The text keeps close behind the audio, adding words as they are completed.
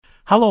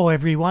Hello,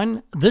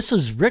 everyone. This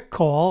is Rick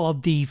Cole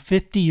of the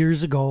 50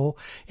 Years Ago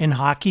in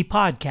Hockey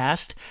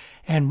podcast.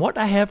 And what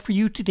I have for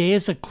you today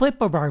is a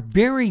clip of our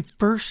very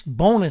first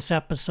bonus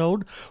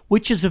episode,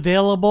 which is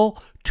available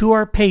to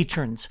our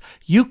patrons.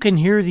 You can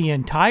hear the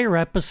entire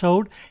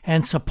episode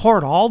and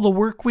support all the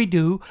work we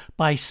do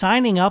by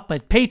signing up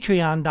at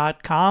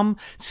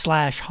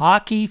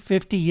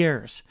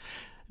patreon.com/hockey50years.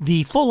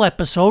 The full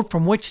episode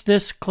from which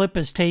this clip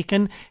is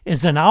taken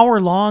is an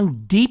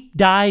hour-long deep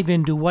dive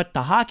into what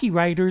the hockey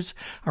writers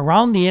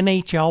around the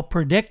NHL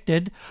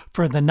predicted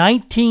for the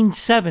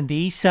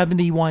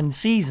 1970-71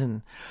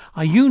 season.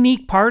 A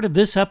unique part of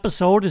this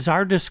episode is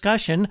our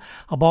discussion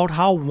about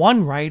how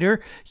one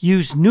writer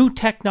used new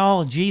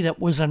technology that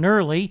was an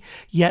early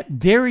yet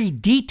very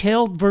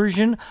detailed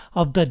version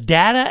of the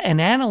data and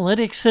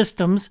analytic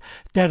systems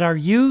that are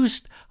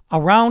used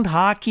around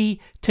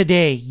hockey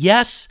today.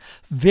 Yes,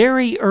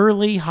 very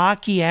early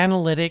hockey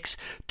analytics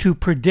to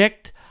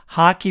predict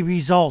hockey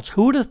results.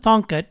 Who'd have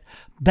thunk it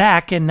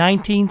back in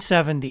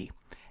 1970?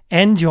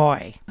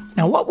 Enjoy.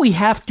 Now, what we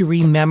have to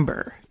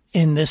remember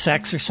in this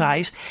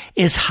exercise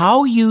is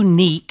how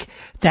unique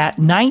that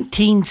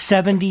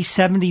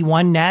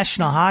 1970-71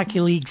 National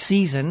Hockey League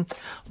season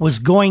was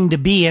going to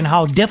be and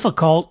how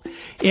difficult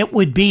it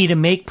would be to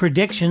make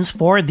predictions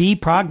for the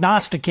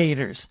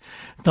prognosticators.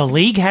 The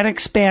league had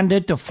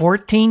expanded to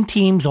 14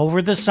 teams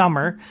over the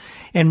summer,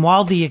 and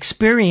while the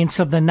experience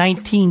of the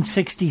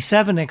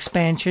 1967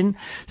 expansion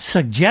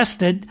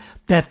suggested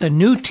that the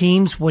new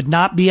teams would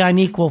not be on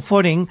equal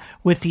footing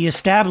with the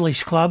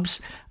established clubs,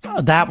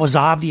 that was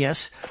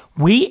obvious.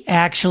 We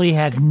actually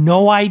had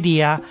no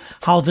idea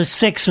how the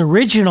 6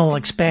 original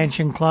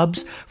expansion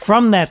clubs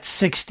from that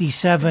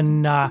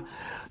 67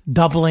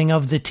 doubling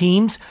of the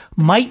teams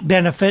might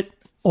benefit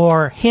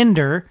or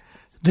hinder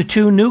the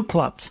 2 new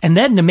clubs. And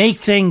then to make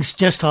things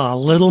just a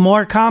little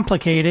more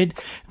complicated,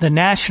 the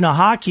National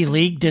Hockey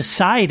League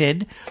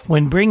decided,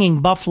 when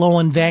bringing Buffalo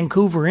and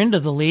Vancouver into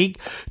the league,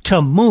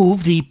 to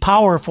move the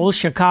powerful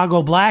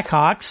Chicago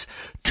Blackhawks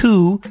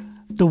to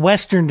the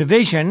Western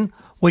Division,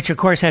 which of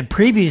course had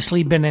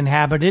previously been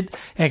inhabited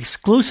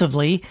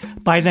exclusively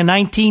by the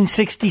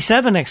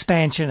 1967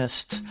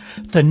 expansionists.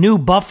 The new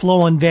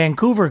Buffalo and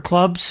Vancouver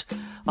clubs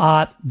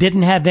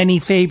didn't have any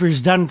favors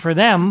done for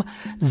them.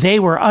 They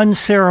were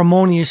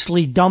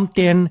unceremoniously dumped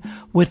in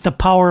with the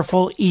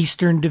powerful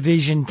Eastern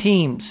Division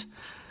teams,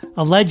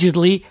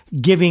 allegedly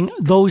giving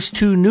those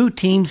 2 new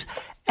teams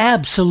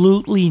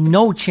absolutely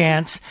no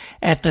chance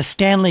at the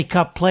Stanley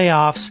Cup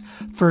playoffs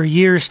for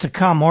years to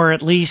come, or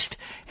at least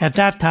at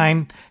that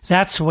time,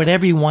 that's what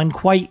everyone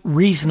quite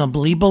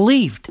reasonably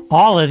believed.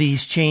 All of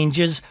these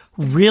changes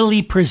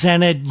really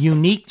presented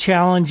unique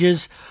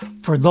challenges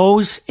for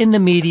those in the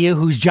media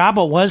whose job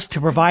it was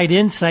to provide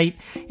insight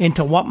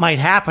into what might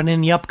happen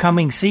in the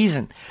upcoming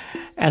season.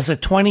 As a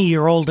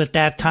 20-year-old at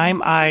that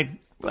time,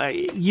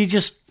 you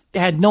just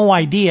had no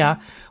idea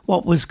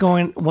what was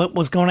going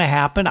to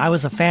happen. I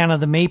was a fan of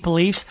the Maple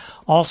Leafs,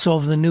 also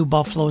of the new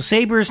Buffalo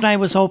Sabres, and I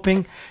was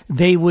hoping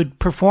they would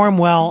perform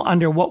well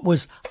under what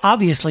was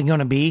obviously going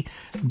to be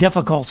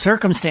difficult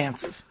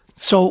circumstances.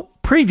 So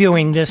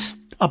previewing this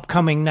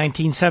upcoming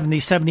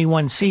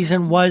 1970-71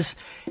 season was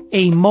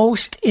a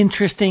most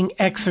interesting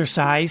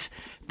exercise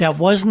that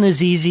wasn't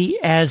as easy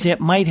as it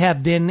might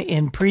have been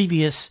in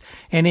previous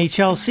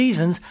NHL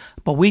seasons,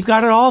 but we've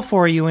got it all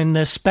for you in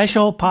this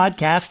special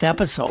podcast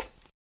episode.